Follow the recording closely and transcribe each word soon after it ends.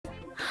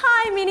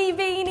Mini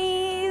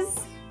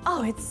Beanies!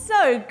 Oh, it's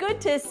so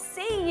good to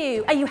see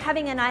you. Are you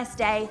having a nice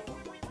day?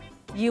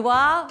 You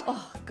are?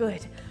 Oh,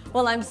 good.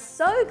 Well, I'm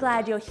so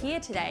glad you're here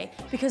today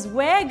because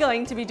we're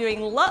going to be doing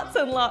lots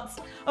and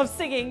lots of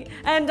singing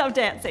and of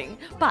dancing.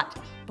 But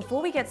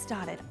before we get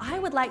started, I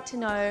would like to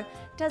know,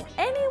 does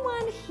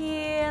anyone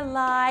here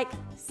like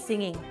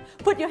singing?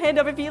 Put your hand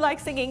up if you like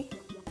singing.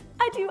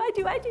 I do.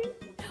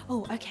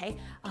 Oh, okay.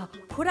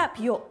 Put up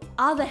your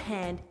other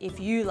hand if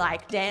you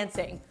like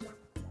dancing.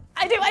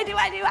 I do.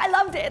 I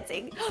love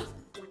dancing.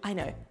 I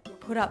know.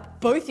 Put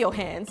up both your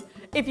hands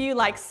if you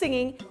like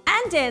singing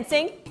and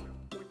dancing.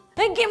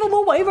 And give them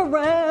a wave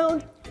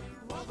around.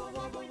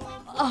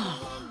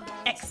 Oh,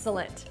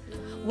 excellent.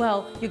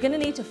 Well, you're going to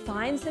need to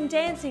find some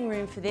dancing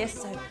room for this,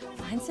 so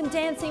find some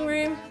dancing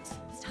room.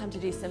 It's time to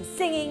do some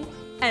singing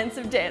and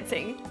some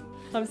dancing.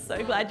 I'm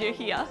so glad you're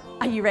here.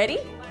 Are you ready?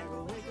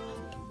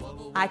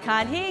 I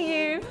can't hear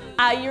you.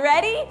 Are you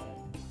ready?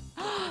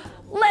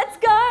 Let's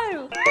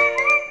go!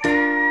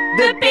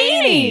 The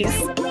Beanies!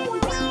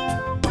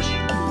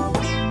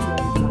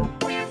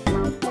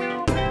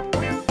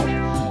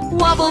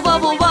 Wobble,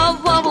 wobble,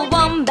 wobble, wobble,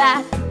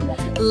 wombat.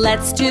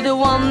 Let's do the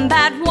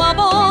wombat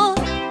wobble.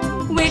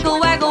 Wiggle,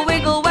 waggle,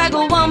 wiggle,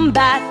 waggle,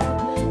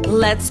 wombat.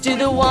 Let's do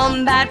the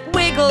wombat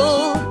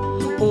wiggle.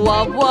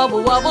 Wobble,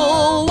 wobble,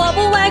 wobble,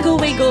 wobble, waggle,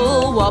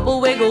 wiggle.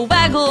 Wobble, wiggle,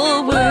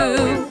 waggle,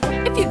 woo.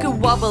 If you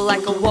could wobble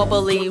like a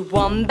wobbly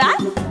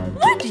wombat,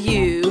 would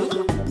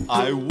you?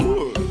 I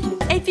would.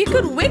 If you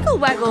could wiggle,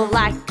 waggle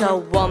like a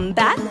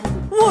wombat,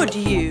 would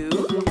you?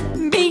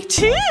 Me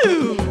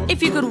too!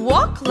 If you could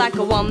walk like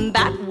a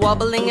wombat,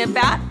 wobbling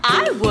about,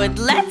 I would.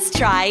 Let's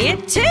try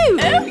it too!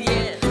 Oh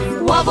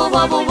yeah! Wobble,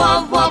 wobble,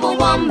 wobble, wobble,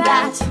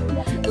 wombat.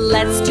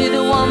 Let's do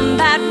the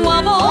wombat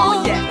wobble.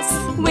 Oh yes!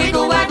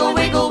 Wiggle, waggle,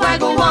 wiggle,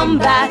 waggle,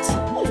 wombat.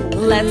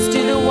 Let's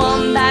do the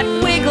wombat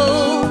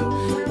wiggle.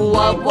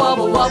 Wobble,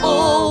 wobble,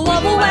 wobble,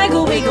 wobble,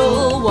 waggle,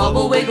 wiggle.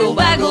 Wobble, wiggle,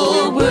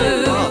 waggle,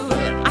 woo.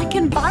 I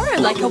can burrow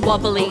like a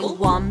wobbly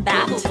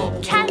wombat.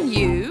 Can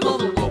you?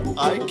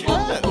 I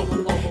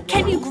can.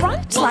 Can you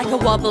grunt like a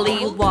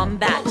wobbly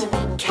wombat?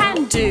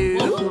 Can do.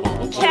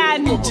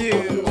 Can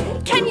do.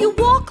 Can you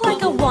walk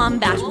like a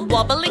wombat,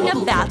 wobbling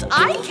about?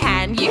 I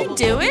can. You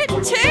do it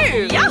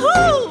too.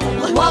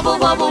 Yahoo! Wobble,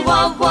 wobble,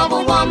 wobble,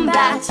 wobble,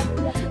 wombat.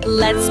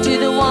 Let's do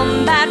the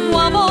wombat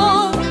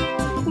wobble.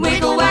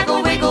 Wiggle,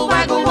 waggle, wiggle,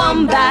 waggle,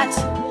 wombat.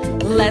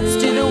 Let's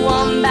do the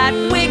wombat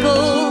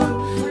wiggle.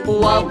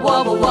 Wobble,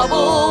 wobble,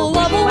 wobble,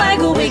 wobble,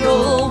 waggle,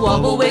 wiggle.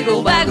 Wobble,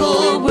 wiggle,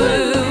 waggle,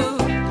 woo.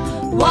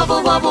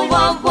 Wobble, wobble,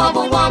 wobble,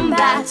 wobble,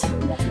 wombat.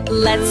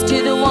 Let's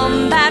do the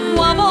wombat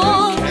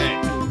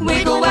wobble.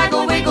 Wiggle,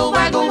 waggle, wiggle,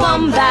 waggle,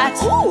 wombat.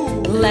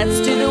 Let's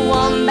do the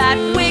wombat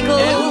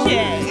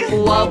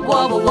wiggle. Wobble,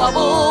 wobble,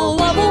 wobble,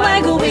 wobble,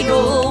 waggle,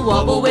 wiggle.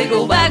 Wobble,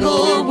 wiggle,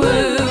 waggle,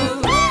 woo.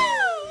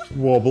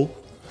 Wobble,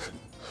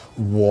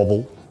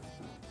 wobble,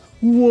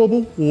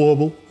 wobble,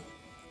 wobble.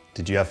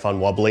 Did you have fun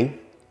wobbling?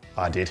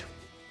 I did.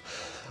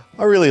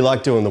 I really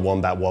like doing the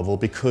wombat wobble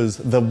because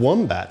the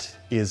wombat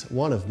is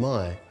one of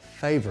my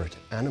favorite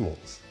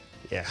animals.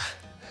 Yeah,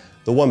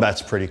 the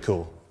wombat's pretty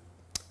cool.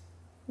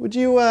 Would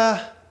you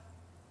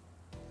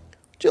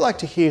like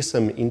to hear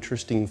some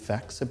interesting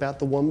facts about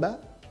the wombat?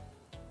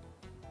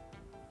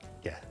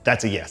 Yeah,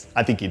 that's a yes.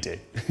 I think you do.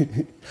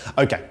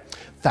 Okay,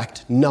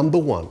 fact number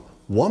one,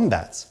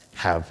 wombats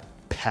have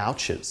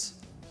pouches.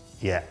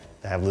 Yeah,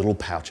 they have little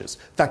pouches.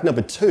 Fact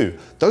number two,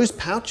 those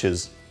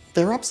pouches,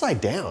 they're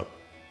upside down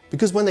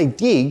because when they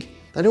dig,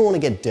 they don't want to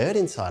get dirt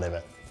inside of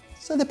it.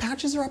 So the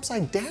pouches are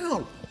upside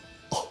down.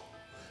 Oh.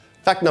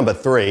 Fact number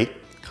three,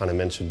 kind of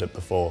mentioned it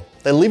before,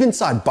 they live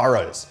inside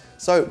burrows.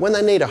 So when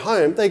they need a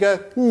home, they go,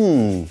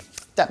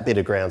 that bit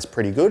of ground's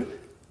pretty good.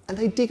 And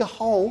they dig a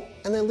hole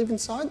and they live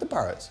inside the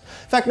burrows.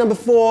 Fact number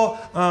four,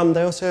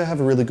 they also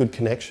have a really good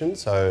connection.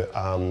 So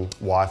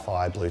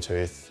Wi-Fi,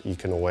 Bluetooth, you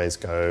can always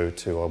go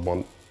to a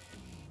one.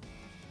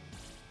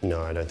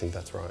 No, I don't think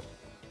that's right.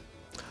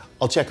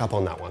 I'll check up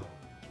on that one.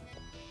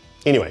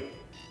 Anyway,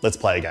 let's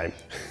play a game.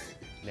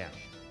 Now,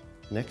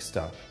 next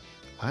up,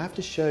 I have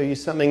to show you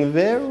something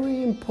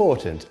very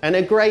important and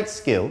a great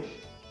skill,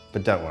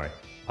 but don't worry,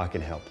 I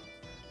can help.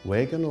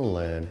 We're gonna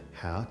learn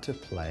how to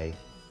play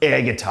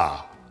air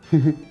guitar.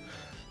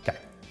 Okay,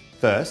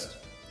 first,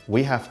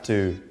 we have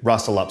to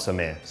rustle up some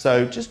air.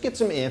 So just get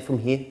some air from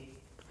here.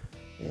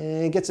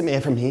 Get some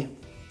air from here.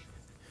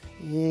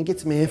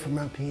 Get some air from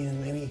up here,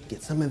 maybe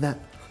get some of that.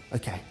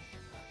 Okay,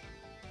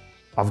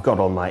 I've got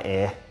all my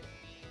air.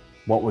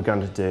 What we're going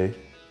to do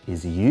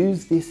is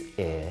use this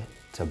air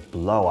to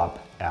blow up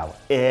our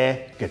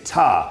air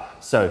guitar.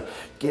 So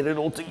get it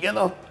all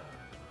together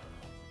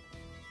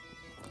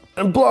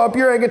and blow up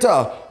your air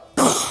guitar.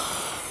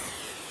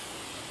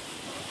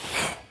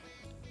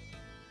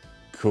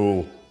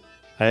 Cool,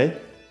 hey?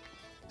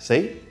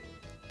 See?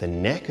 The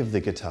neck of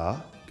the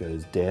guitar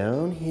goes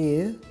down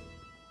here,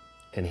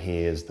 and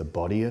here's the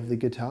body of the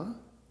guitar.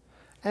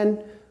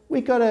 And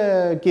we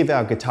gotta give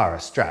our guitar a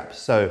strap.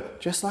 So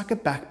just like a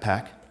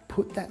backpack,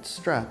 put that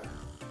strap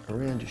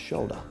around your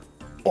shoulder.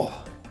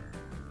 Oh.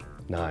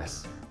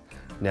 Nice.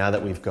 Now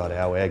that we've got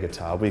our air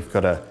guitar, we've got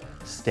to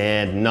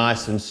stand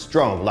nice and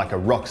strong like a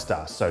rock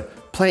star. So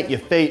plant your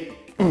feet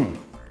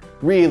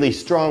really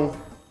strong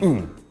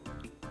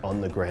on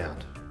the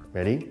ground.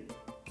 Ready?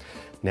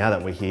 Now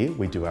that we're here,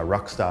 we do our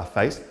rock star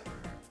face.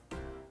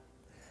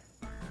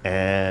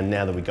 And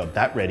now that we got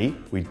that ready,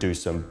 we do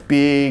some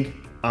big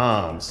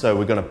arms. So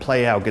we're gonna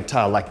play our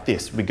guitar like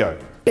this. We go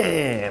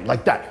bam,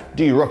 like that.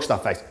 Do your rock star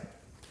face.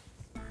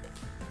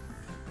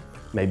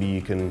 Maybe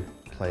you can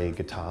play a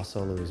guitar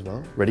solo as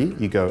well. Ready?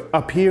 You go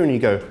up here and you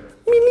go mini,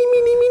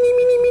 mini, mini,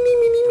 mini, mini,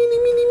 mini, mini,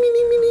 mini,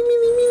 mini, mini,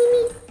 mini,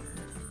 mini.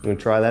 You wanna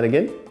try that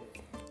again?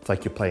 It's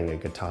like you're playing a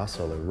guitar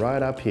solo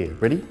right up here.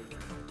 Ready? Mini,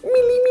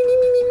 mini,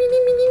 mini, mini,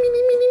 mini,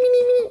 mini, mini,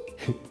 mini, mini.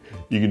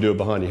 You can do it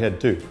behind your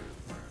head too.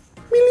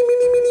 Mini,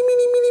 mini, mini,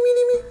 mini, mini,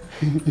 mini,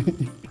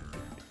 mini.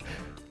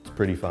 It's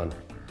pretty fun.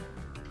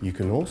 You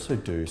can also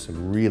do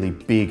some really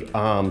big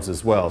arms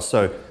as well.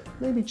 So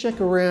maybe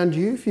check around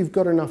you if you've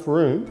got enough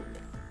room.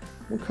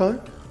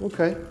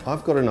 Okay,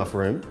 I've got enough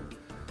room.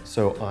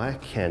 So I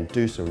can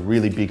do some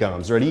really big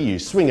arms. Ready? You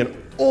swing it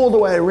all the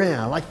way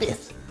around like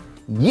this.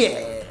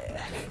 Yeah!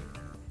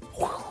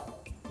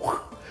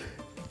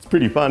 It's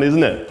pretty fun,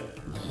 isn't it?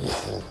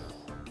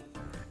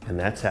 And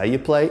that's how you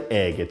play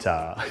air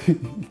guitar.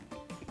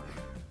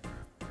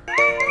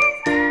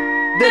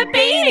 The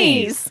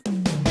Beanies!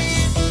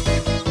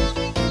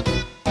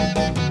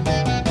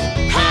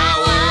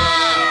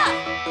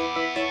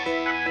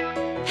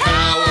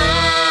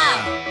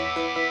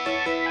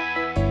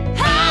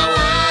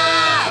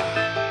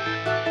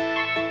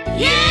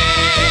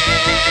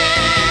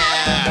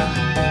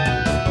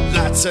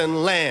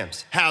 And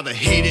lamps, how the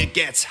heater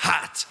gets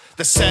hot,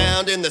 the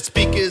sound in the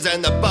speakers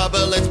and the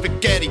bubble and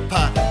spaghetti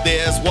pot.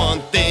 There's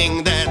one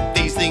thing that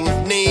these things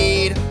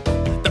need: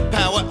 the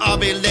power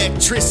of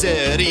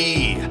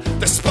electricity,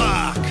 the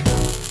spark,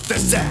 the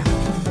zap,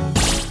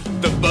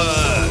 the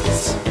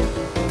buzz.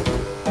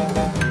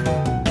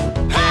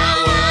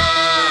 Power!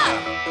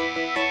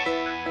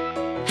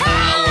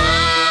 Power!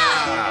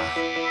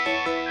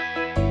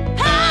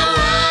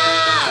 Power!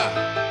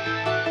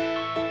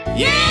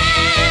 Yeah!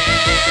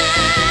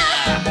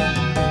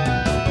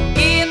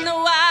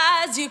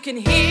 You can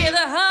hear the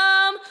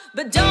hum,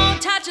 but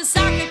don't touch a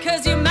socket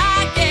cause you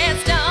might get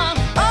stung.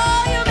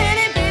 Oh, you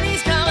mini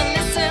beanies, come and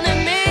listen to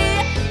me.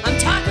 I'm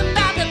talking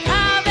about the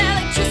power of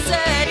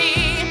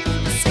electricity,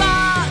 the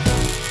spark,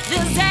 the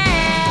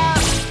zap,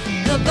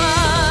 the buzz.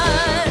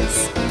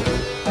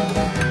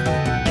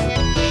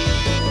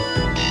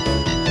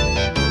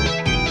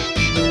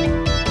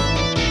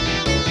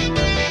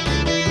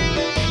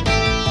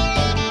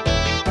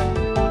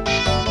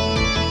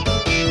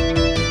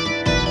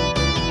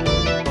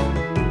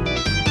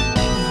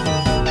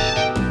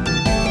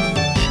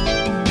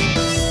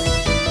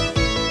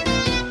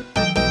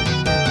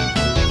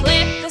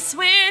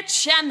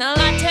 And the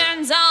light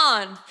turns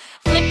on.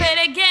 Flip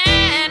it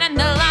again and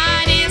the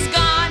light is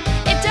gone.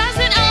 It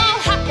doesn't all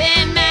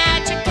happen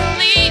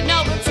magically.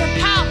 No, it's a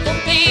powerful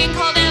thing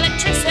called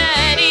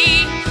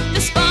electricity. The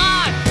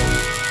spark,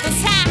 the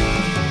zap,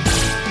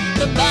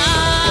 the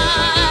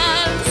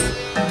buzz.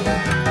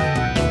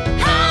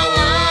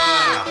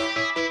 Power!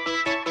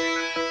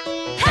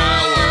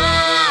 Power!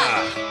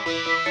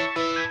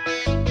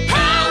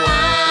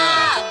 Power!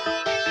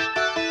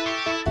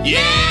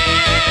 Yeah!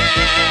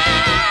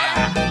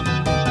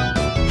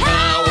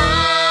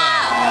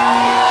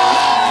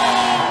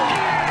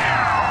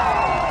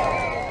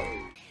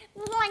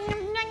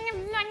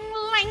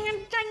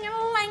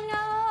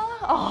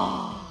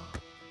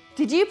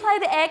 Did you play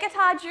the air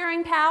guitar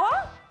during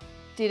power?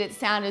 Did it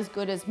sound as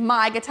good as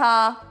my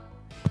guitar?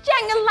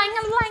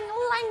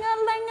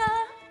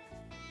 Jang-a-lang-a-lang-a-lang-a-lang-a.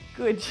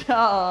 Good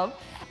job.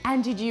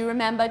 And did you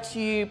remember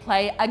to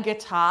play a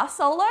guitar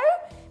solo?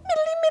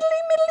 Middly,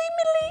 middly, middly,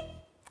 middly.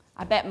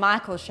 I bet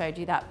Michael showed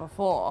you that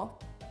before.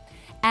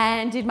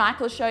 And did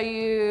Michael show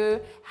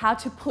you how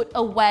to put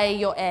away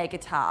your air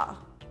guitar?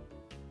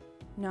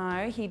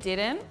 No, he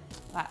didn't?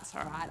 That's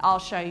all right, I'll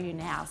show you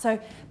now. So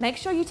make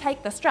sure you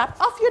take the strap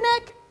off your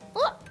neck.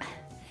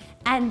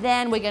 And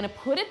then we're gonna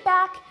put it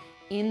back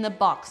in the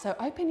box. So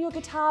open your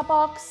guitar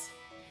box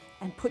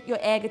and put your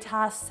air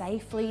guitar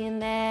safely in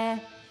there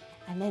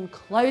and then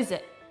close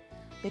it,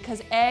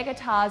 because air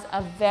guitars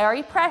are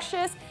very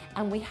precious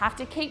and we have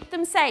to keep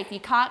them safe.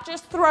 You can't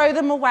just throw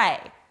them away.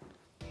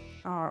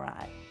 All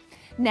right.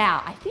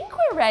 Now, I think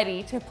we're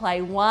ready to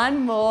play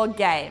one more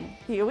game.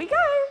 Here we go.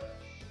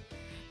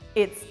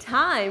 It's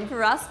time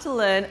for us to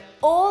learn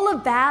all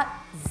about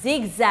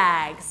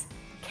zigzags.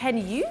 Can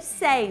you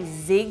say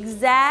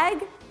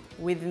zigzag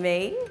with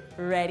me?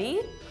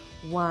 Ready?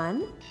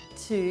 1,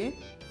 2,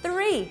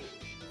 3.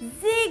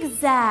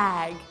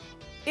 Zigzag.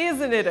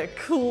 Isn't it a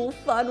cool,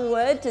 fun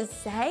word to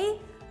say?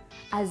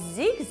 A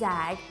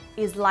zigzag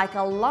is like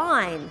a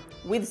line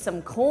with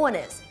some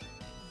corners.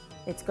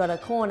 It's got a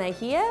corner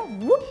here,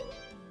 whoop,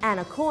 and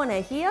a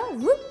corner here,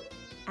 whoop,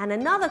 and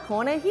another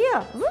corner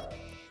here, whoop.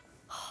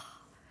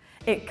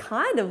 It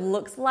kind of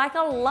looks like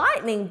a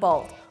lightning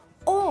bolt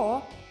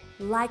or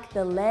like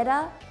the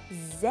letter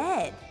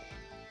Z.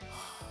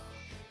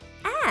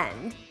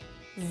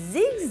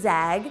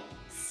 zigzag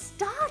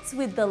starts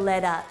with the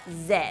letter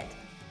Z.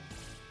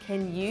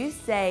 Can you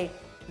say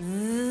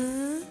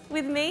Z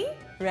with me?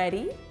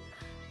 Ready?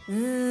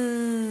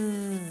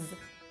 Z,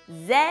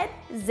 Z,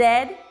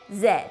 Z,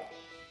 Z.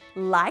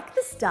 Like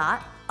the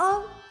start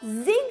of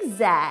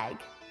zigzag.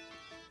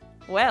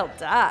 Well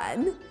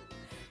done.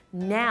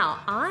 Now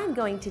I'm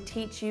going to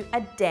teach you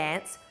a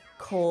dance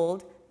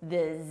called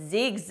the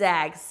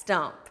zigzag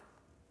stomp.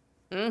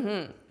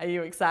 Are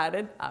you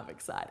excited? I'm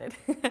excited.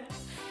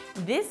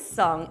 This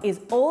song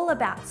is all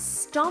about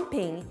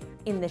stomping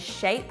in the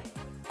shape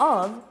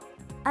of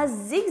a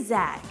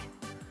zigzag.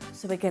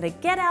 So we're going to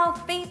get our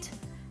feet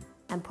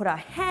and put our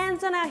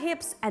hands on our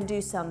hips and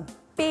do some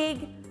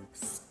big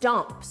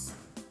stomps.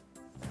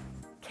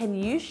 Can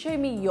you show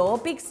me your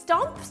big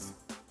stomps?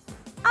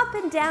 Up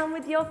and down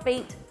with your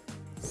feet.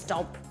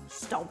 Stomp,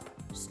 stomp,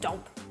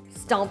 stomp,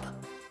 stomp.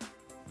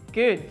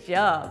 Good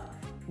job.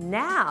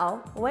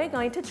 Now we're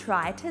going to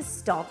try to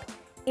stomp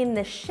in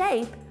the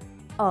shape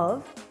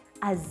of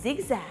a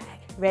zigzag.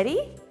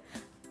 Ready?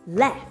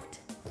 Left,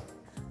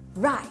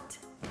 right,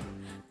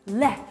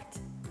 left,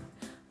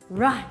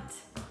 right.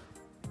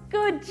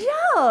 Good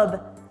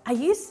job. Are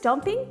you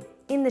stomping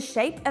in the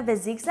shape of a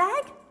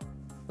zigzag?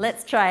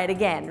 Let's try it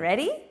again.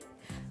 Ready?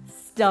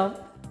 Stomp,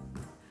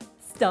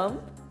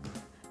 stomp,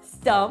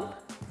 stomp,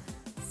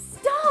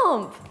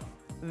 stomp.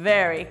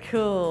 Very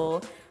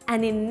cool.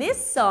 And in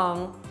this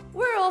song,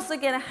 we're also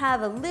going to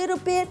have a little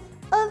bit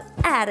of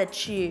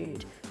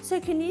attitude. So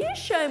can you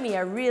show me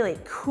a really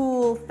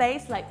cool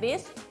face like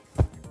this?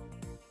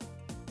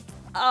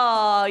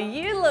 Oh,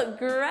 you look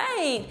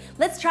great.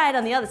 Let's try it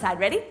on the other side.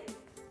 Ready?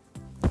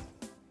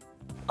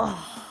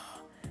 Oh,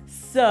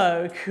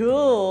 so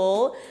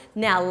cool.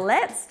 Now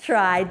let's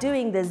try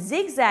doing the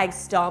zigzag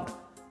stomp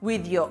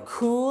with your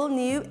cool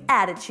new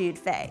attitude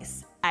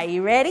face. Are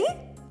you ready?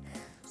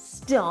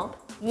 Stomp,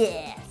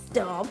 yeah,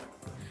 stomp,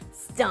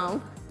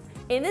 stomp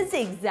in a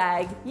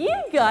zigzag. You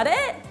got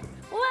it.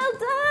 Well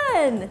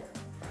done.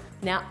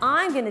 Now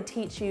I'm going to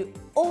teach you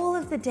all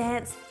of the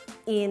dance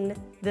in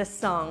the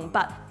song,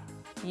 but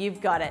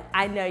you've got it.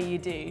 I know you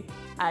do.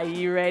 Are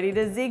you ready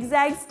to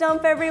zigzag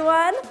stomp,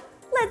 everyone?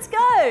 Let's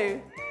go.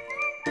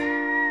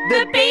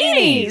 The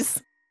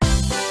Beanies!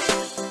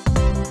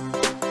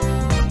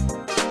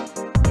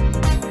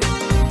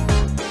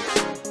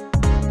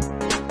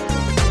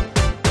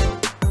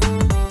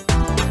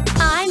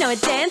 I know a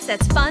dance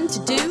that's fun to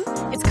do.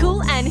 It's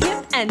cool and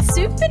hip and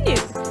super new.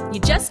 You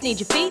just need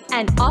your feet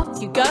and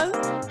off you go.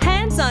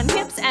 Hands on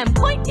hips and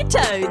point your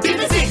toes. Do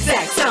the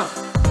zigzag stomp.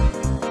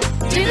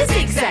 Do the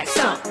zigzag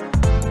stomp.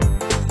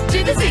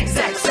 Do the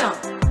zigzag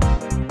stomp.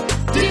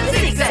 Do the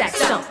zigzag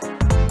stomp.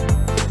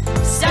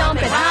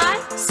 Stomp it high,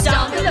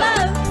 stomp it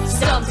low.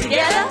 Stomp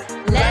together,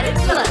 let it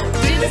flow.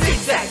 Do the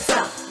zigzag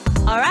stomp.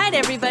 All right,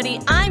 everybody,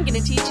 I'm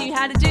going to teach you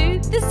how to do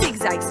the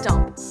zigzag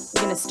stomp.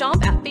 We're going to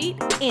stomp our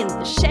feet in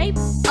the shape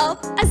of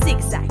a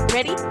zigzag.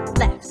 Ready?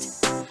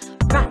 Left,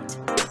 right,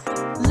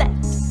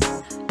 left,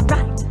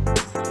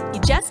 right.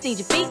 You just need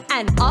your feet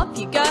and off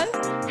you go.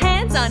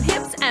 Hands on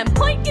hips and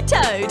point your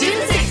toes. Do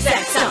the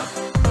zigzag stomp.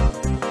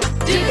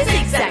 Do the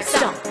zigzag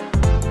stomp.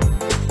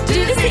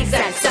 Do the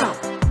zigzag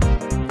stomp.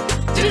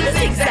 Do the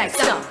zigzag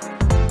stomp.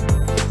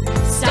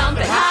 Stomp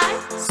it high,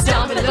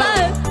 stomp it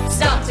low.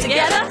 Stomp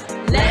together,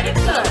 let it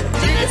flow.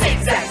 Do the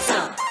zigzag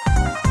stomp.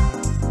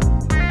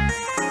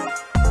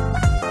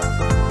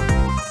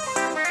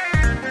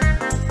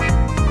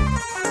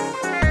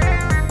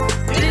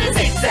 Do the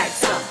zigzag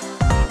stomp.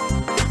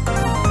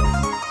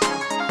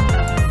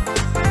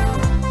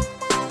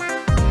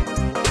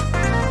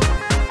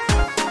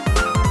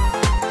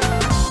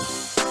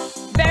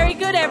 Very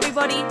good,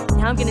 everybody.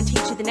 Now I'm going to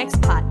teach you the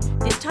next part.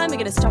 This time we're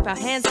going to stomp our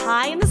hands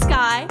high in the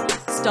sky,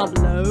 stomp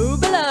low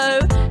below,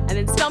 and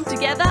then stomp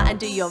together and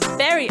do your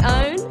very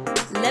own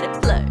let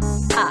it flow.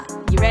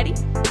 You ready?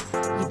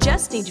 You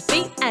just need your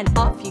feet and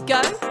off you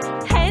go.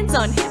 Hands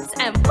on hips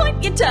and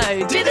point your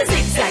toes. Do the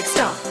zigzag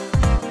stomp.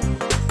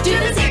 Do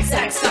the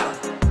zigzag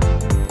stomp.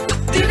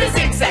 Do the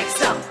zigzag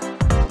stomp.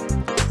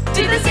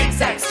 Do the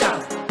zigzag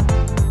stomp.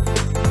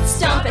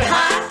 Stomp it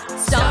high,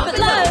 stomp it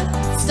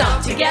low.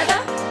 Stomp together,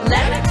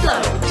 let it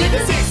flow. Do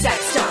the zigzag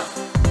stomp.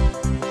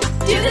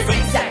 Do the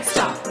zigzag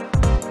stomp.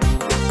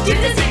 Do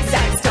the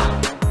zigzag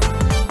stomp.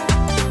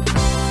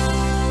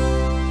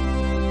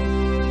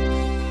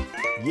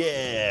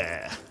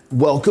 Yeah,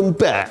 welcome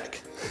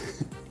back.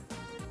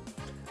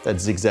 That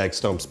zigzag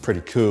stomp's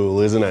pretty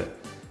cool, isn't it?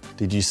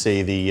 Did you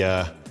see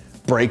the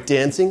break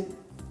dancing?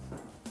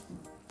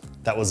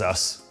 That was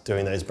us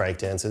doing those break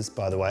dances,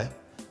 by the way.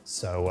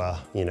 So,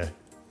 you know,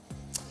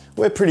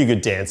 we're pretty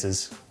good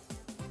dancers.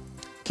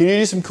 Can you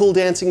do some cool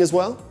dancing as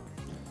well?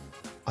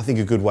 I think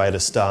a good way to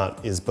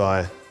start is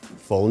by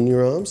folding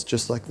your arms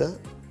just like that.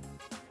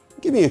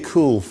 Give me a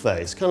cool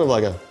face, kind of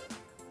like a,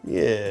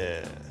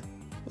 yeah,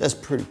 that's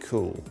pretty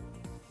cool.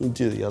 You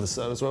do the other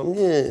side as well.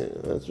 Yeah,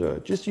 that's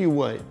right. Just you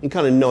wait. And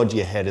kind of nod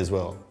your head as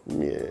well.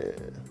 Yeah.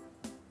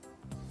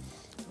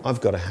 I've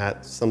got a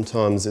hat.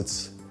 Sometimes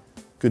it's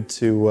good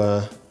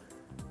to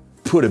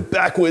put it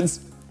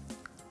backwards.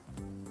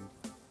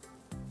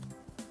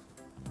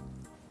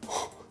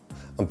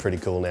 I'm pretty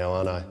cool now,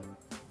 aren't I?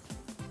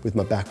 With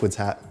my backwards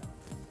hat.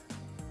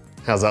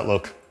 How's that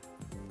look?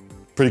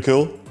 Pretty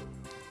cool?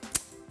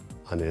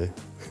 I knew.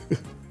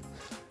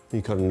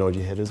 You gotta nod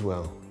your head as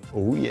well.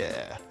 Oh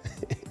yeah.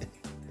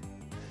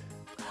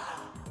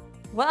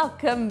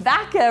 Welcome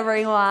back,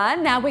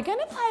 everyone. Now we're going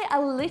to play a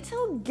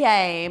little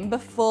game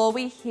before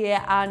we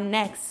hear our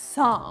next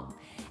song.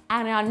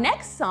 And our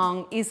next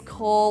song is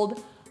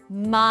called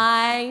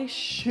My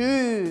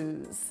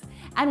Shoes.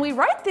 And we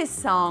wrote this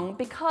song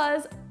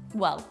because,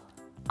 well,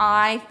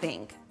 I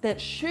think that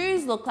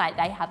shoes look like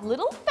they have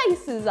little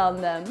faces on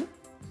them.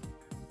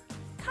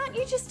 Can't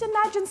you just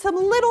imagine some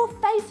little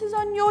faces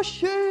on your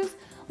shoes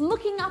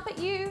looking up at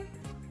you?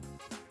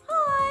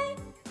 Hi.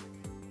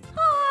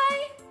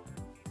 Hi.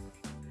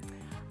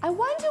 I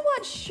wonder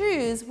what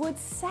shoes would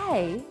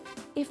say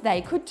if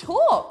they could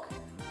talk.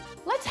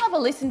 Let's have a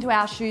listen to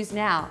our shoes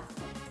now.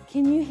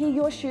 Can you hear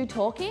your shoe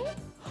talking?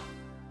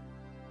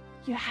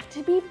 You have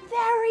to be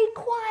very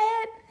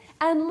quiet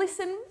and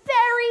listen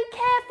very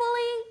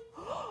carefully.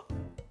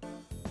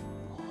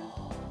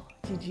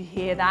 Did you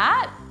hear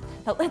that?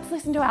 Now let's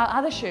listen to our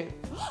other shoe.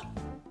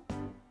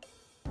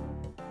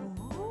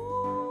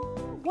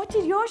 What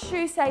did your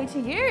shoe say to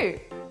you?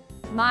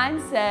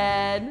 Mine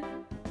said,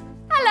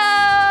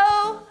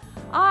 hello,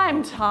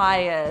 I'm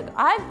tired.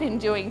 I've been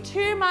doing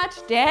too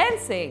much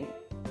dancing.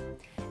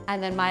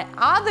 And then my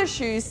other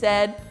shoe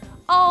said,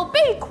 oh,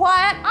 be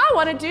quiet, I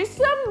want to do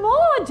some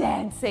more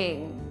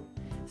dancing.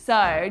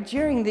 So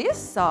during this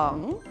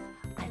song,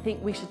 I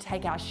think we should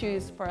take our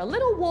shoes for a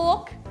little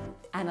walk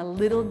and a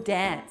little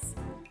dance.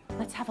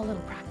 Let's have a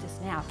little practice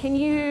now. Can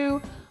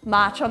you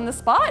march on the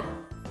spot?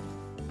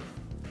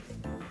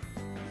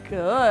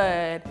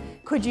 Good.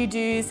 Could you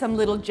do some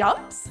little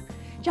jumps?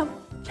 Jump,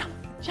 jump,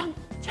 jump,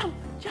 jump,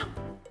 jump.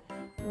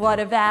 What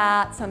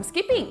about some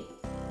skipping?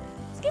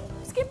 Skip,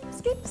 skip,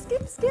 skip,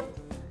 skip, skip.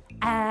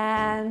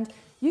 And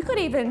you could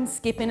even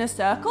skip in a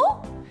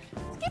circle.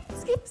 Skip,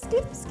 skip,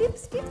 skip, skip,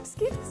 skip,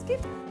 skip,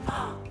 skip.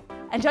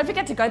 And don't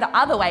forget to go the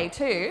other way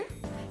too.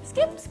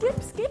 Skip,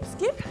 skip, skip,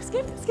 skip,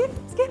 skip, skip,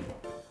 skip.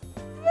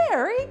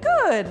 Very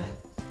good.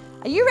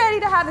 Are you ready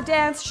to have a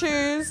dance,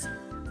 shoes?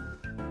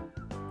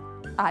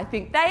 I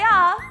think they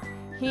are.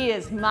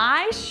 Here's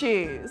my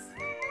shoes.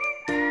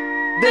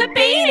 The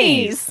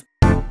Beanies!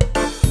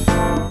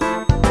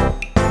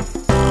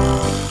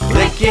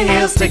 Lick your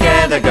heels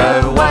together,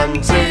 go 1,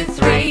 2,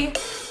 3.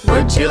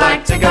 Would you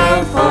like to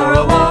go for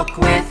a walk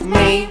with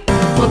me?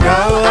 We'll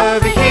go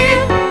over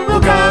here,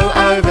 we'll go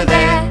over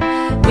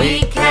there.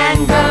 We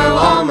can go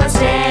almost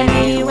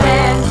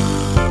anywhere.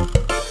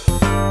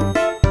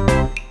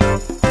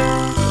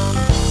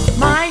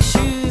 My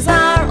shoes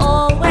are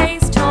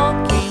always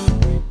talking.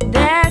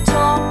 They're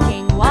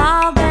talking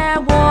while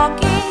they're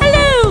walking.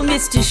 Hello,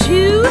 Mr.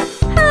 Shoe.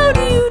 How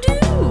do you do?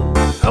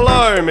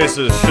 Hello,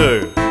 Mrs.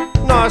 Shoe.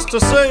 Nice to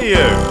see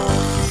you.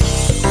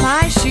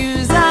 My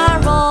shoes are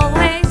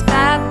always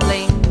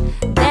babbling.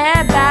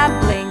 They're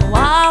babbling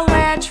while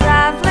we're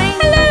traveling.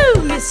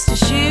 Hello, Mr.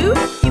 Shoe.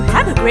 You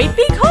have a great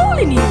big hole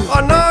in you.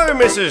 I know,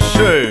 Mrs.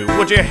 Shoe.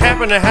 Would you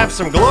happen to have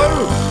some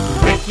glue?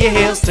 Lick your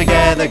heels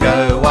together,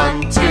 go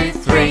 1, 2,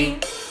 3.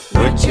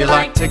 Would you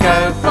like to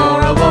go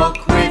for a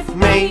walk with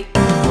me?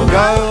 We'll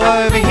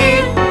go over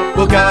here,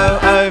 we'll go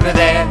over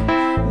there.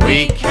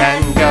 We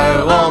can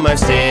go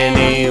almost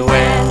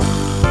anywhere.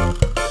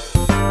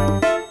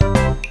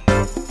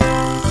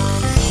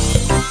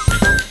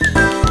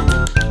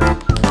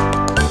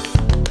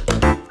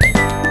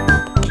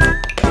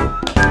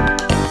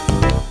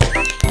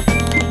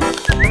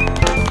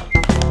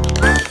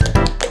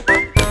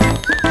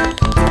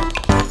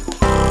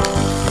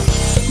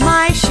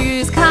 My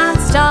shoes can't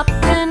stop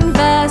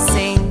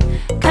conversing,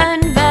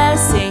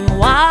 conversing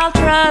while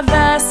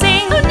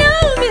traversing. Oh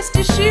no,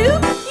 Mr. Shoe,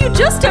 you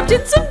just stepped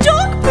in some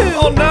dog poo.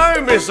 Oh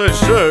no, Mrs.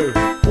 Shoe.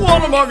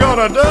 What am I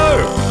gonna do?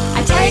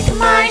 I take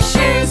my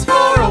shoes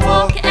for a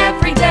walk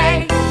every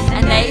day,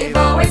 and they've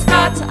always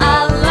got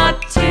a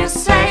lot to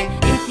say.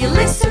 If you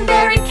listen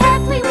very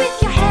carefully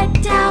with your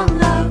head down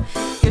low,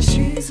 your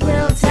shoes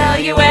will tell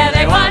you where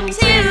they want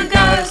to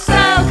go.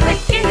 So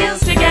click your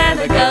heels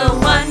together, go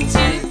 1, 2,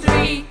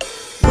 3.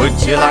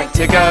 Would you like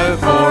to go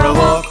for a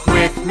walk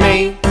with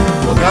me?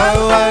 We'll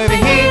go over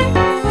here,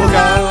 we'll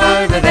go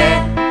over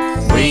there.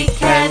 We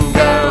can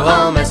go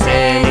almost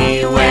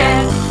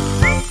anywhere.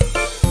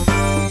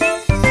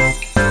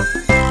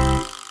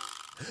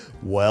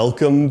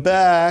 Welcome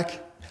back.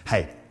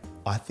 Hey,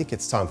 I think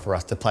it's time for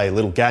us to play a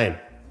little game,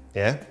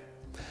 yeah?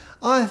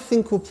 I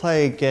think we'll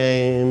play a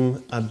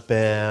game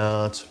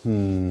about,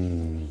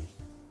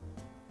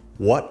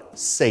 what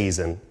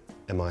season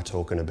am I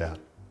talking about?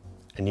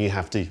 And you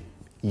have to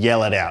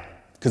yell it out,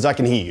 because I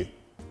can hear you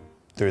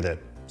through the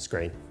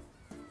screen.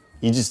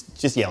 You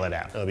just yell it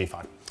out, it'll be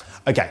fine.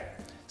 Okay,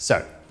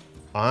 so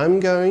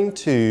I'm going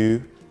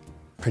to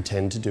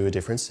pretend to do a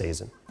different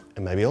season,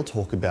 and maybe I'll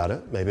talk about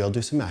it, maybe I'll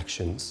do some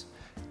actions,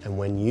 and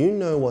when you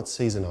know what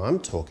season I'm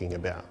talking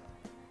about,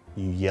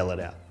 you yell it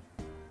out.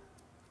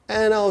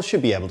 And I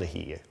should be able to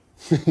hear you.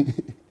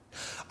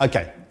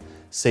 Okay,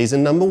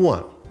 season number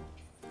 1.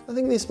 I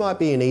think this might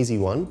be an easy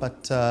one,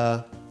 but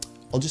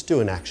I'll just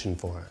do an action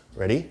for her.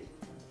 Ready?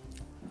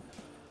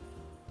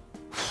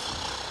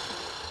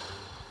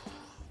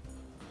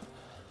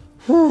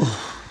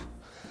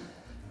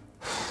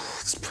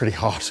 It's pretty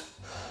hot.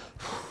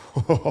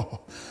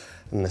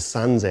 And the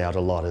sun's out a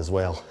lot as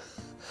well.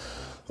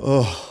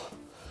 Oh,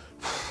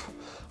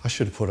 I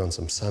should have put on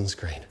some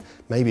sunscreen.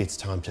 Maybe it's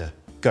time to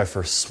go for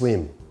a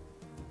swim.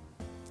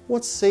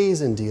 What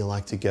season do you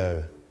like to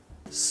go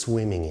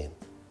swimming in?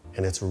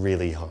 And it's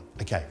really hot.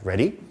 Okay,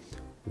 ready?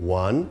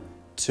 1,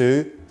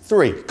 2,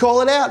 3.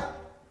 Call it out.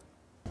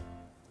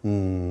 A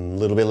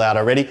little bit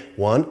louder. Ready?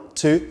 1,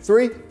 2,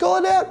 3. Call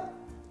it out.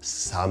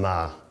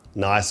 Summer.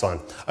 Nice one.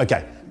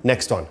 Okay,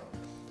 next one.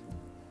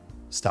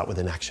 Start with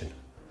an action.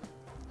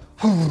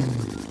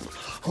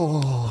 It's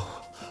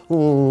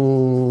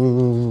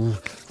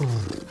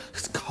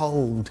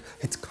cold.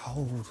 It's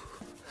cold.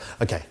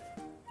 Okay,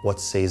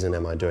 what season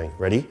am I doing?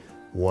 Ready?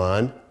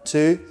 1,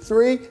 2,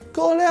 3.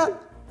 Call it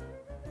out.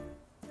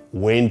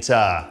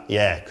 Winter.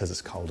 Yeah, because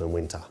it's cold in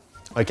winter.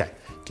 Okay,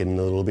 getting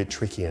a little bit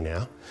trickier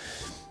now.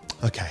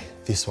 Okay,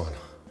 this one.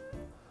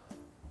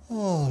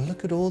 Oh,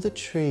 look at all the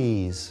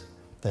trees.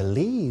 The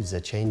leaves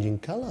are changing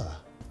colour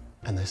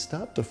and they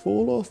start to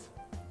fall off.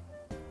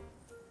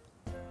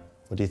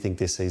 What do you think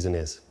this season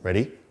is?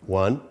 Ready?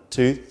 1,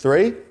 2,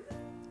 3.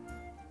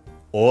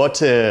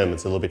 Autumn.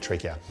 It's a little bit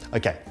trickier.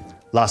 Okay,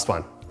 last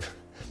one.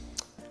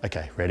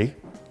 Okay, ready?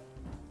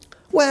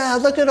 Wow,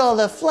 look at all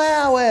the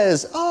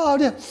flowers. Oh,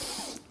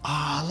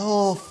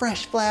 all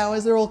fresh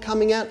flowers, they're all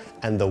coming out.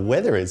 And the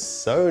weather is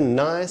so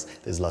nice.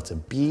 There's lots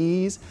of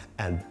bees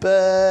and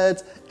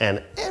birds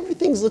and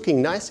everything's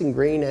looking nice and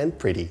green and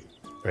pretty.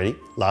 Ready?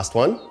 Last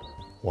one.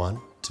 1,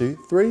 2,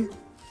 3.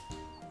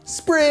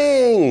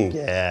 Spring!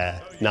 Yeah,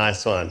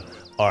 nice one.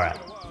 All right,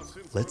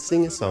 let's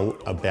sing a song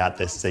about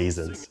the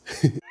seasons.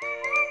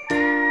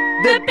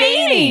 The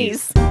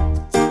Beanies!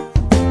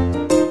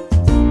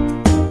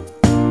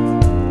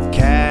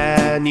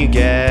 Can you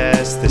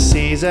guess the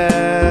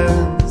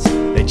seasons?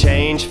 They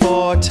change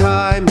 4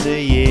 times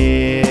a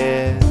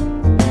year.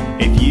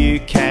 If you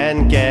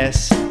can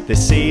guess the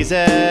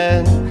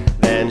season,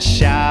 then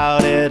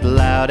shout it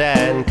loud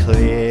and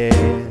clear.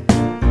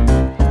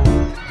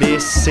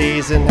 This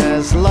season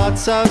has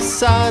lots of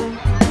sun.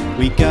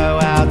 We go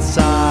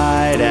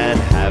outside and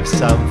have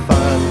some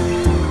fun.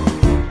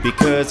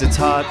 Because it's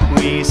hot,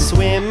 we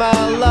swim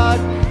a lot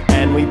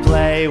and we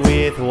play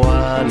with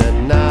one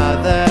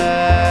another.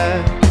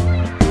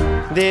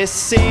 This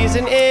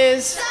season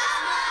is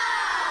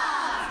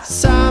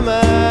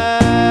summer.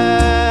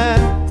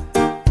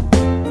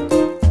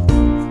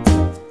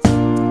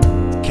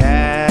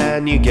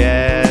 Can you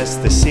guess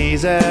the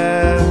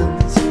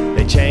seasons?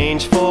 They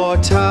change 4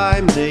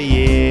 times a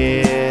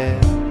year.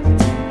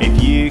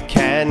 If you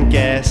can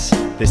guess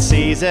the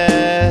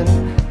season,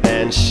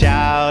 then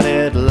shout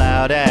it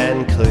loud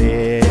and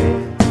clear.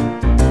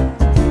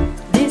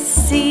 This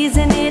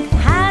season it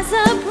has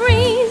a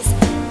breeze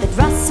that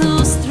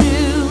rustles through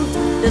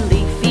the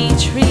leafy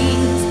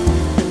trees.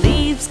 The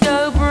leaves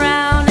go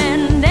brown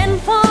and then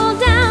fall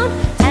down,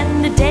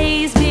 and the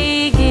days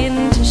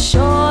begin to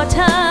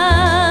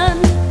shorten.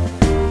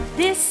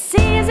 This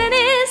season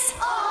is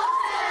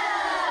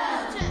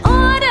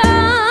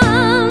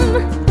autumn.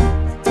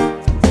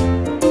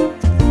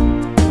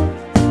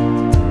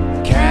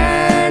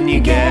 Can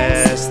you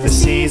guess the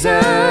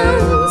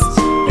seasons?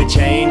 They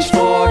change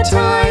 4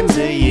 times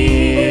a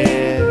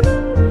year.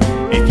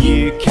 If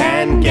you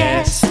can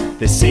guess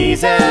the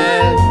season,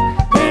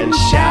 then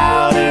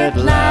shout it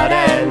loud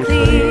and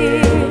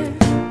clear.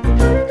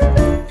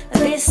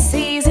 This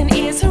season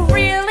is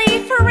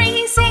really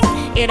freezing.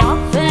 It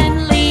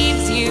often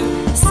leaves you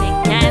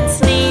sick and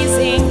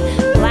sneezing.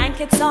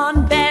 Blankets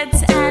on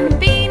beds and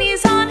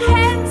beanies on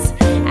heads,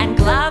 and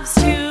gloves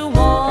to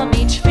warm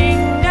each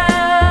finger.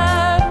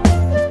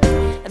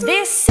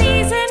 This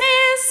season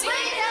is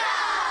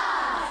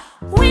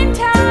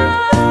winter.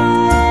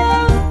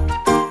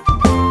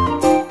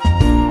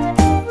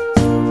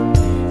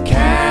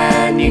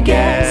 Can you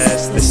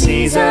guess the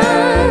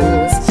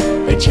seasons?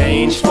 They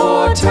change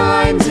 4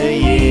 times a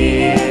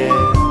year.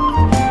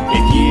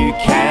 If you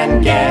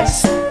can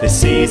guess the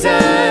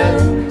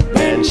season,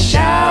 then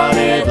shout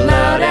it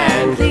loud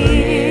and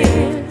clear.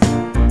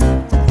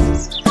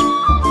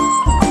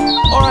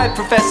 All right,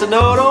 Professor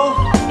Know-it-all.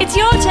 It's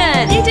your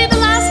turn. You do the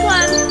last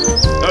one.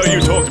 Oh,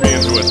 you talked me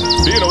into it.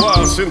 Been a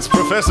while since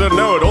Professor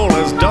Know-it-all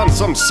has done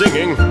some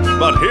singing,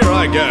 but here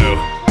I go.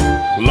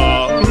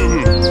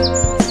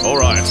 All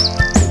right.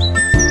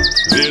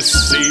 This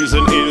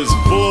season is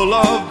full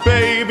of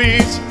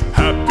babies,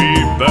 happy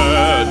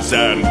birds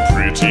and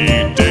pretty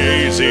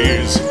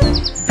daisies.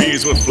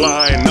 Bees will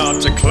fly,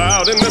 not a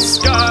cloud in the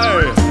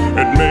sky.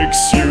 It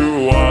makes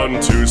you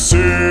want to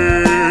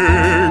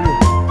sing.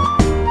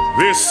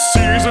 This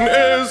season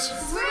is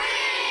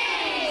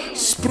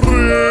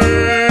spring.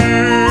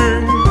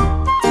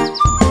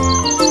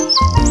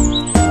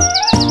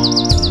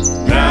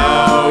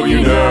 Now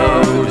you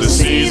know the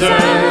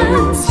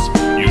seasons.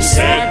 You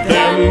said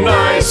them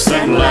nice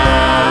and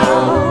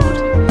loud.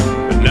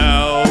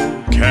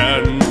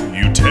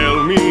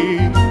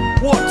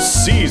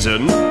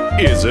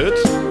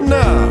 it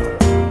now.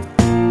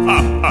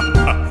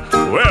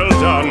 Well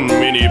done,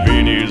 Mini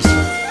Beanies.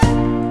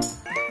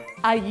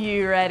 Are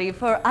you ready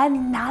for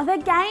another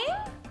game?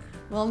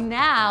 Well,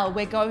 now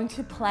we're going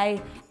to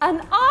play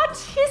an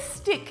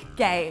artistic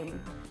game.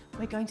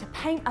 We're going to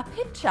paint a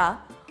picture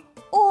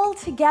all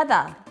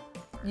together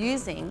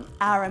using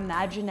our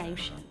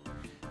imagination.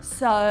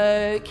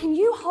 So, can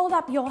you hold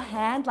up your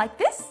hand like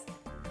this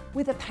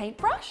with a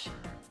paintbrush?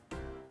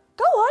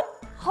 Go on,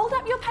 hold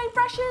up your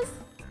paintbrushes.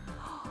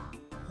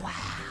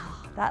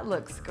 Wow, that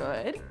looks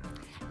good.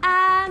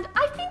 And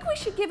I think we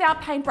should give our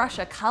paintbrush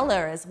a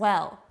color as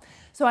well.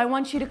 So I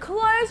want you to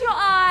close your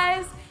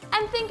eyes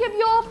and think of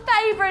your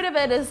favorite of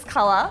it as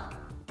color.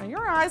 Are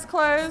your eyes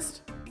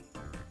closed?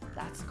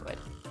 That's good.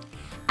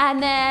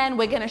 And then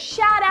we're gonna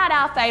shout out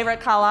our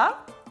favorite color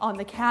on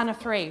the count of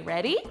 3.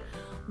 Ready?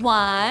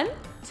 1,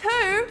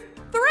 2,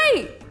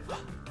 3.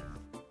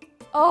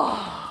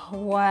 Oh,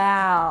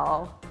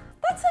 wow.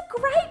 That's a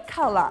great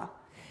color.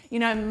 You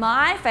know,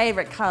 my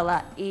favorite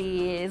color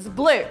is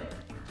blue.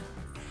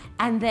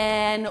 And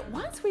then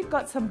once we've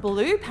got some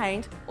blue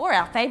paint or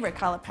our favorite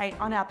color paint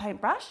on our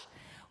paintbrush,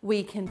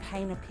 we can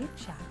paint a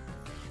picture.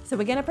 So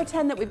we're gonna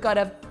pretend that we've got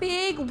a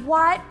big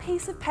white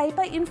piece of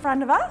paper in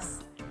front of us.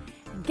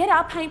 Get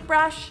our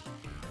paintbrush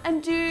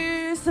and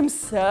do some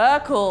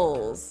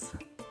circles.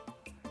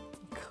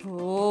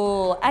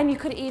 Cool. And you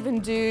could even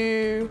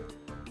do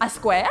a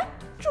square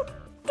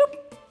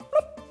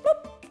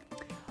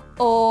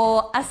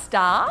or a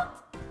star.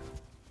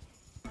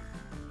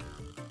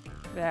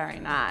 Very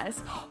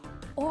nice.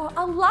 Or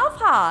a love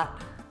heart.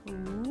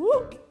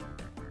 Ooh.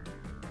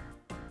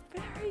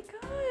 Very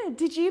good.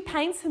 Did you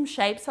paint some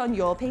shapes on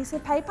your piece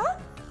of paper?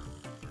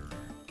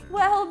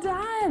 Well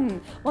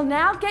done. Well,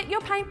 now get your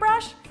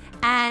paintbrush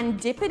and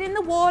dip it in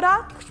the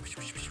water.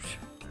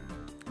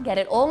 Get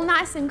it all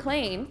nice and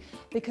clean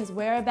because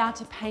we're about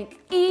to paint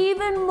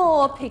even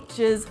more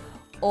pictures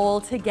all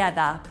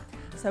together.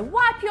 So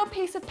wipe your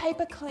piece of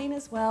paper clean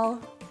as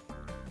well.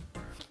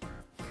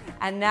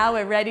 And now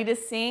we're ready to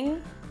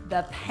sing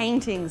the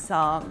painting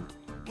song.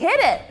 Hit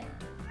it!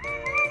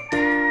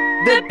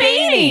 The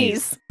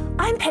Beanies!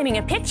 I'm painting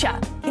a picture.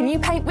 Can you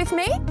paint with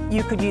me?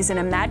 You could use an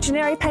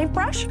imaginary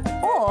paintbrush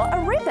or a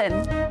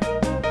ribbon.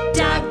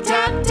 Dab,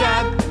 dab,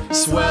 dab,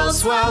 swirl,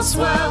 swirl,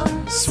 swirl,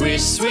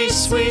 swish, swish,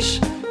 swish,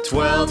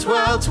 twirl,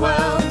 twirl,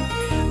 twirl.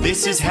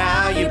 This is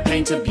how you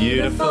paint a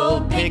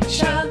beautiful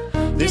picture.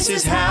 This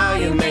is how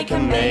you make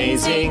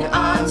amazing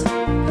art.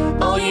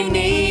 All you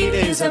need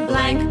is a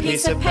blank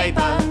piece of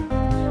paper.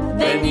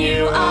 Then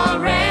you are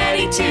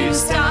ready to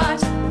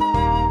start.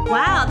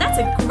 Wow, that's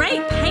a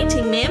great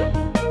painting, Mim.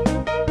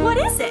 What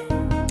is it?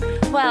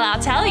 Well, I'll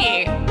tell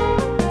you.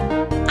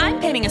 I'm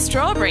painting a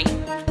strawberry.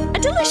 A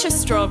delicious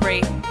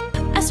strawberry.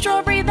 A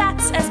strawberry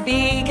that's as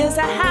big as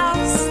a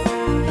house.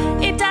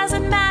 It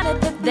doesn't matter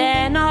that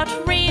they're not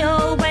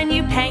real. When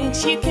you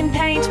paint, you can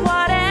paint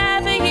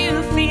whatever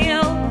you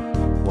feel.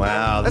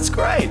 Wow, that's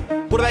great.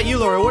 What about you,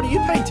 Laura? What are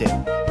you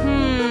painting?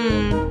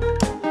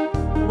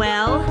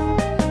 Well,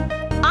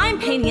 I'm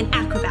painting an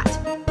acrobat.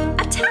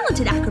 A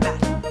talented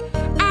acrobat.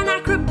 An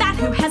acrobat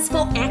who has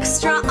 4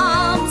 extra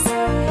arms.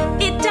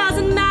 It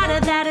doesn't matter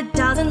that it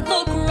doesn't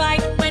look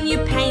right. When you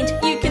paint,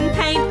 you can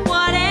paint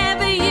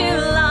whatever you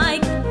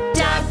like.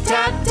 Dab,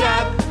 dab,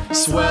 dab,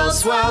 swirl,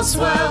 swirl,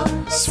 swirl,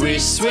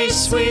 swish, swish,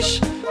 swish,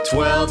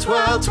 twirl,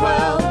 twirl,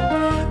 twirl.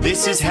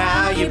 This is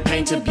how you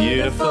paint a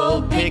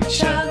beautiful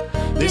picture.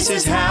 This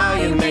is how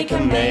you make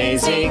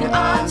amazing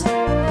art.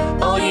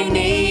 All you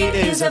need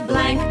is a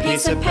blank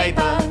piece of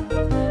paper.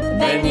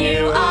 Then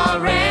you are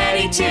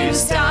ready to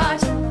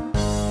start.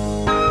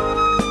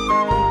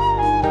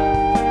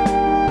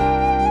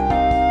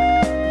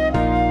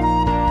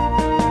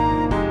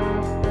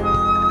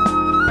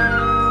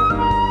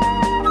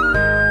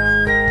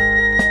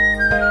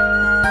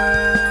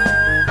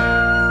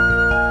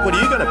 What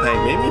are you going to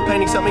paint, Mim? You're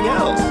painting something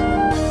else.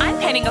 I'm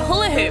painting a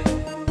hula hoop.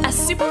 A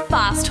super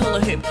fast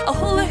hula hoop. A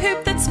hula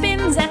hoop that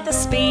spins at the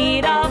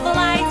speed of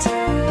light.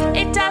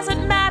 It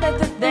doesn't matter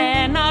that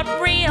they're not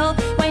real.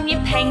 When you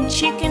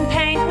paint, you can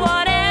paint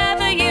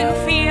whatever you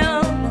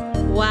feel.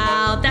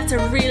 Wow, that's a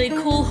really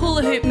cool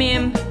hula hoop,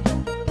 Mim.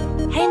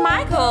 Hey,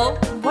 Michael,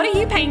 what are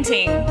you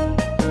painting?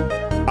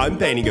 I'm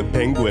painting a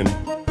penguin.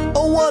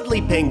 A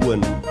waddly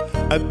penguin.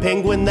 A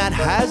penguin that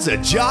has a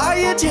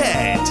giant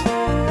head.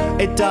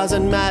 It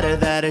doesn't matter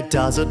that it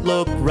doesn't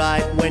look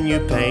right. When you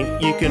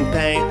paint, you can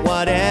paint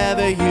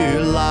whatever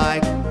you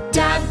like.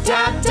 Dab,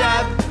 dab,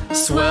 dab,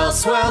 swirl,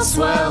 swirl,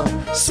 swirl,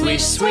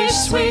 swish, swish,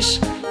 swish,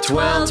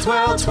 twirl,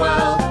 twirl,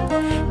 twirl.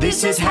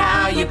 This is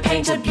how you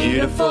paint a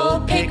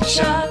beautiful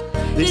picture.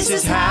 This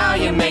is how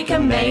you make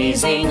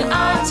amazing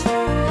art.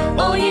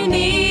 All you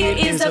need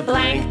is a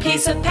blank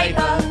piece of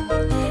paper.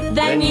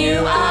 Then you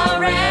are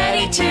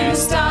ready to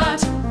start.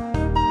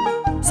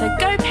 So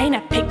go paint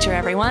a picture,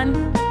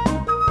 everyone.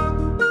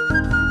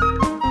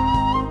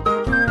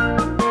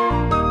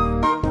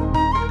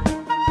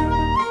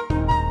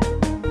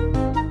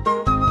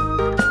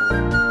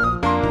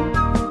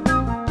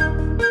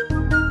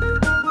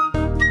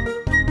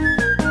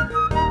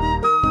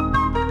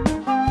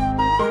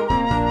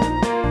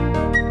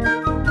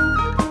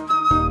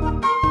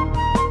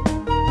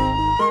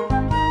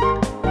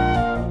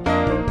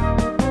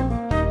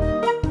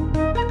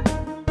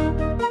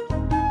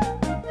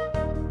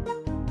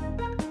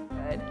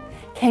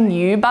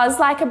 you buzz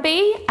like a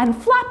bee and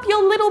flap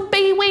your little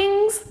bee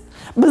wings?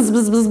 Buzz,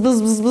 buzz, buzz,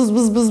 buzz, buzz, buzz,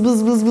 buzz, buzz,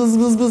 buzz, buzz, buzz,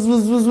 buzz, buzz,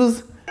 buzz, buzz,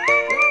 buzz.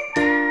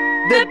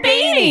 The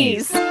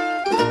Beanies!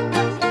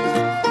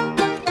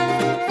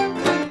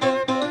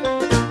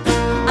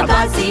 A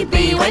buzzy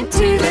bee went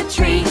to the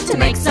tree to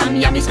make some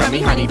yummy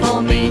scrummy honey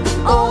for me.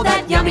 All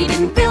that yummy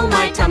didn't fill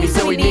my tummy,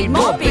 so we need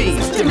more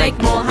bees to make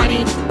more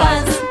honey.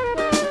 Buzz,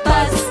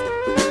 buzz,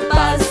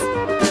 buzz,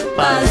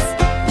 buzz.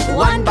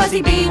 One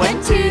buzzy bee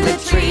went to the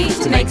tree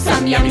to make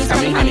some yummy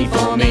scrummy honey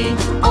for me.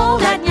 All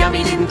that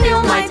yummy didn't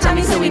fill my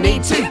tummy, so we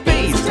need 2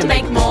 bees to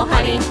make more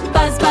honey.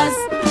 Buzz, buzz,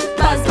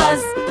 buzz,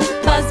 buzz,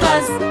 buzz,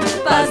 buzz,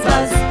 buzz,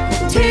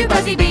 buzz. 2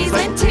 buzzy bees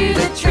went to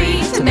the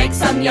tree to make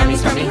some yummy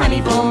scrummy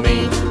honey for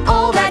me.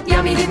 All that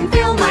yummy didn't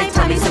fill my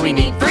tummy, so we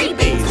need 3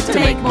 bees to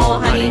make more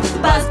honey.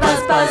 Buzz,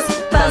 buzz, buzz,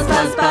 buzz,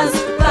 buzz, buzz,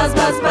 buzz,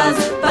 buzz,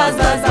 buzz, buzz,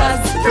 buzz, buzz.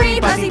 3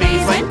 buzzy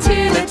bees went to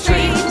the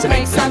tree to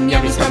make some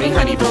yummy scrummy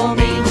honey for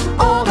me.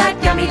 All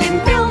that yummy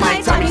didn't fill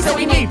my tummy, so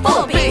we need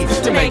 4 bees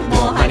to make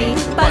more honey.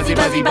 Buzzy,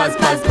 buzzy, buzz,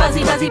 buzz,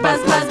 buzzy, buzzy,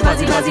 buzz, buzz,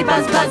 buzzy, buzzy,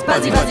 buzz, buzz,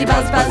 buzzy, buzzy,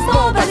 buzz, buzz.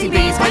 4 buzzy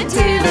bees went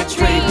to the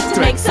tree to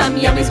make some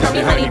yummy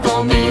scrummy honey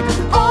for me.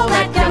 All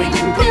that yummy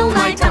didn't fill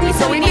my tummy,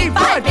 so we need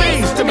 5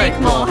 bees to make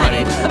more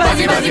honey.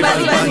 Buzzy, buzzy,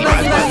 buzzy, buzzy,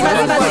 buzzy, buzzy,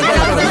 buzzy,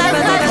 buzzy,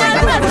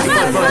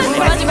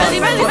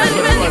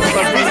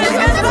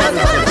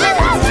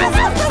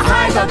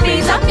 hive of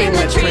bees up in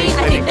the tree.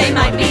 I think they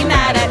might be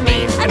mad at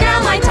me. And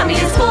now my tummy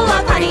is full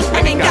of honey.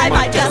 I think I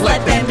might just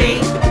let them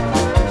be.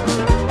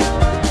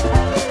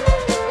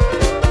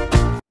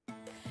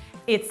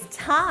 It's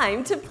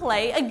time to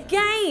play a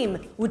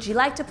game. Would you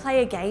like to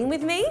play a game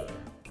with me?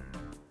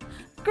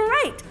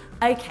 Great.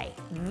 Okay,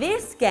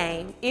 this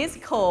game is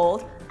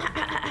called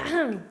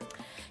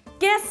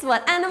Guess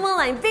What Animal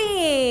I'm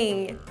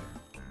Being?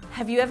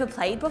 Have you ever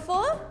played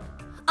before?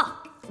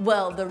 Oh,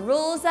 well, the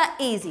rules are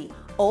easy.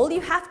 All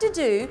you have to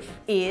do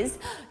is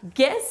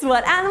guess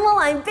what animal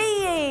I'm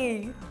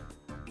being.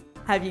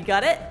 Have you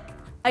got it?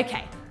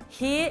 Okay,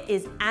 here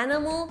is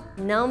animal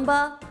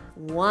number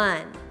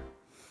 1.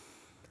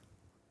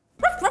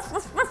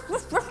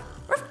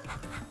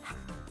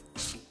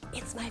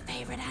 It's my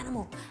favorite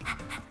animal.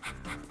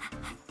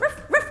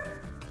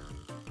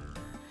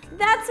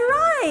 That's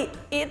right,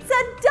 it's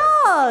a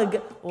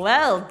dog.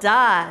 Well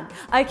done.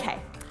 Okay,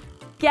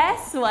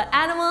 guess what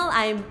animal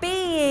I'm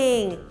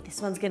being.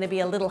 This one's going to be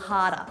a little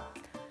harder.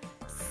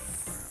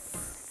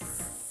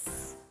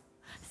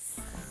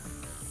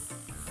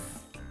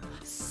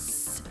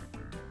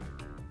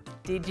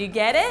 Did you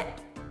get it?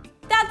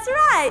 That's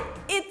right,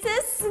 it's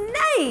a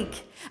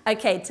snake.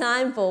 Okay,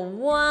 time for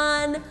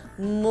one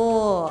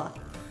more.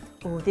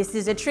 Oh, this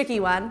is a tricky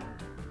one.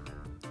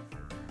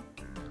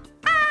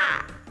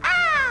 Ah,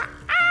 ah,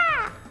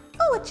 ah.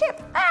 Oh, a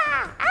chip.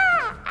 Ah,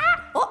 ah,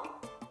 ah. Oh,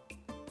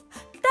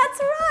 that's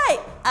right,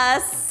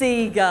 a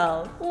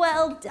seagull.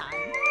 Well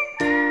done.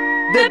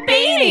 The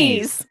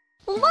Beanies!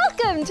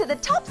 Welcome to the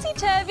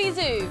Topsy-Turvy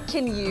Zoo.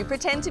 Can you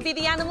pretend to be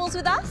the animals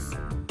with us?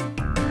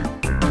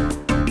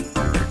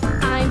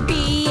 I'm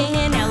being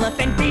an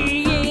elephant,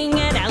 being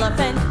an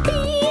elephant,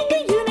 being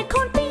a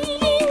unicorn,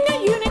 being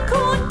a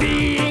unicorn,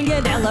 being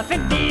an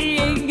elephant,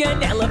 being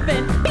an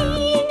elephant,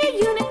 being a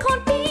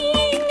unicorn,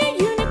 being a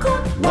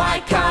unicorn. Why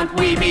can't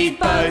we be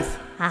both?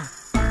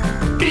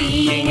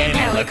 Being an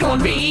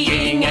alicorn,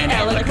 being an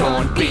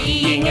alicorn,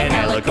 being an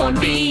alicorn,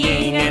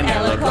 being an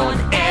alicorn.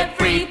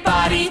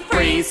 Everybody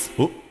freeze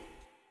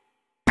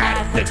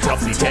at the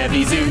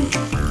Topsy-Turvy Zoo.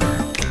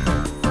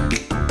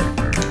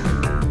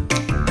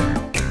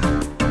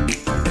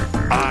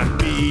 I'm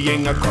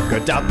being a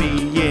crocodile,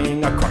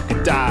 being a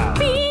crocodile.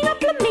 Being a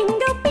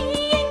flamingo,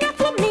 being a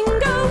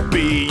flamingo.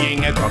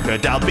 Being a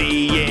crocodile,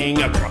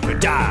 being a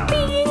crocodile.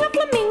 Being a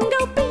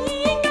flamingo,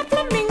 being a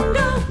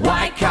flamingo.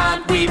 Why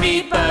can't we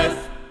be both?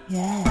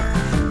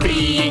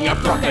 Being a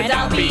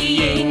crocodile,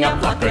 being a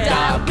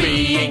crocodile,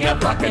 being a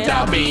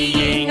crocodile,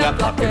 being a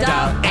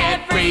crocodile.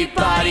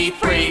 Everybody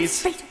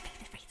freeze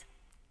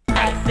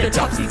at the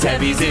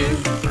Topsy-Turvy Zoo.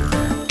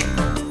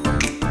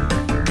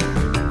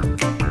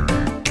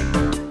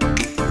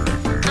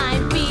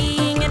 I'm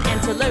being an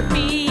antelope,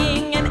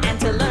 being an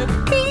antelope,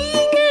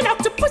 being an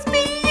octopus,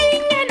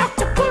 being an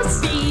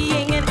octopus,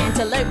 being an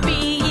antelope,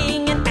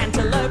 being an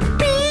antelope,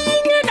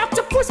 being an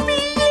octopus,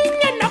 being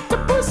an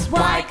octopus.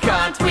 Why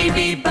can't we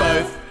be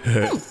both?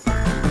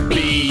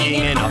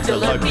 Being an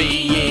octolope,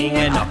 being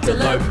an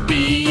octolope,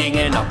 being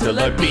an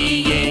octolope,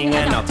 being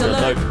an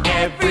octolope.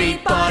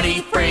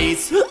 Everybody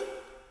freeze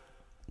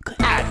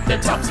at the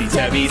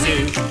Topsy-Turvy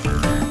Zoo.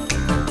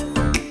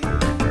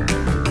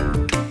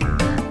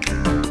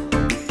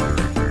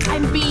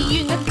 I'm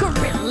being a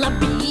gorilla,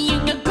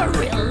 being a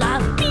gorilla,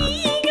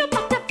 being a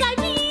butterfly,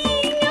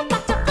 being a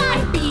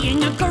butterfly,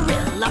 being a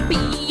gorilla,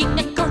 being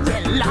a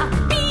gorilla,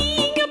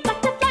 being a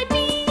butterfly,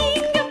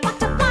 being a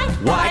butterfly.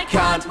 Why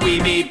can't we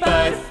be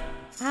both?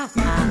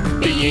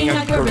 Being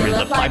a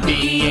gorilla fly,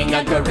 being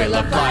a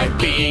gorilla fly,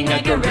 being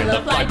a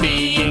gorilla fly,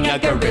 being a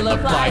gorilla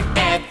fly.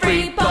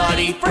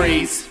 Everybody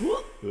freeze.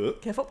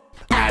 Careful.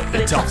 At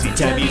the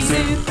Topsy-Turvy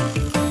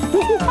Zoo.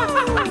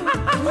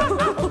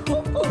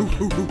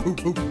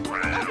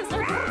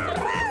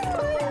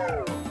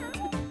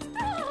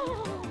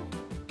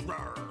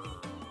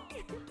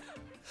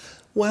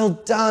 Well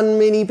done,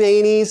 Mini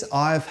Beanies.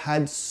 I've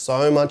had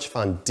so much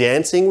fun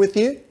dancing with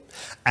you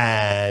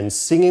and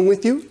singing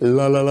with you.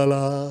 La la la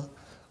la.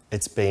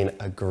 It's been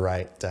a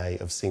great day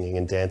of singing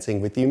and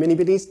dancing with you, Mini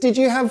Beanies. Did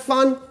you have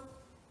fun?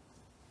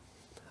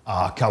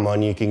 Ah, come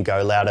on, you can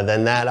go louder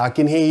than that. I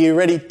can hear you.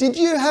 Ready? Did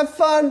you have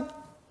fun?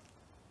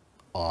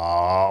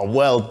 Ah,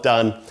 well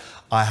done.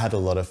 I had a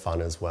lot of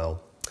fun as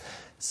well.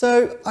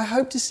 So I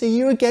hope to see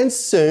you again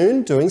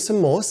soon doing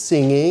some more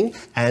singing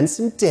and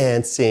some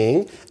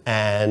dancing,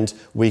 and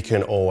we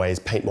can always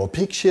paint more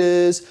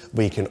pictures,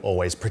 we can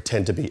always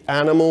pretend to be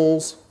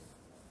animals,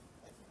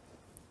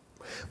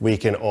 we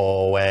can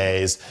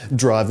always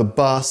drive a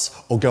bus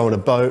or go on a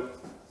boat.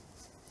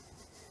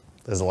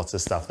 There's lots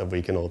of stuff that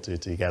we can all do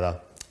together,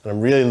 and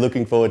I'm really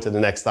looking forward to the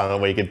next time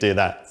that we can do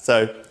that.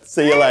 So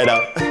see you later.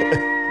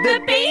 The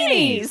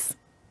Beanies!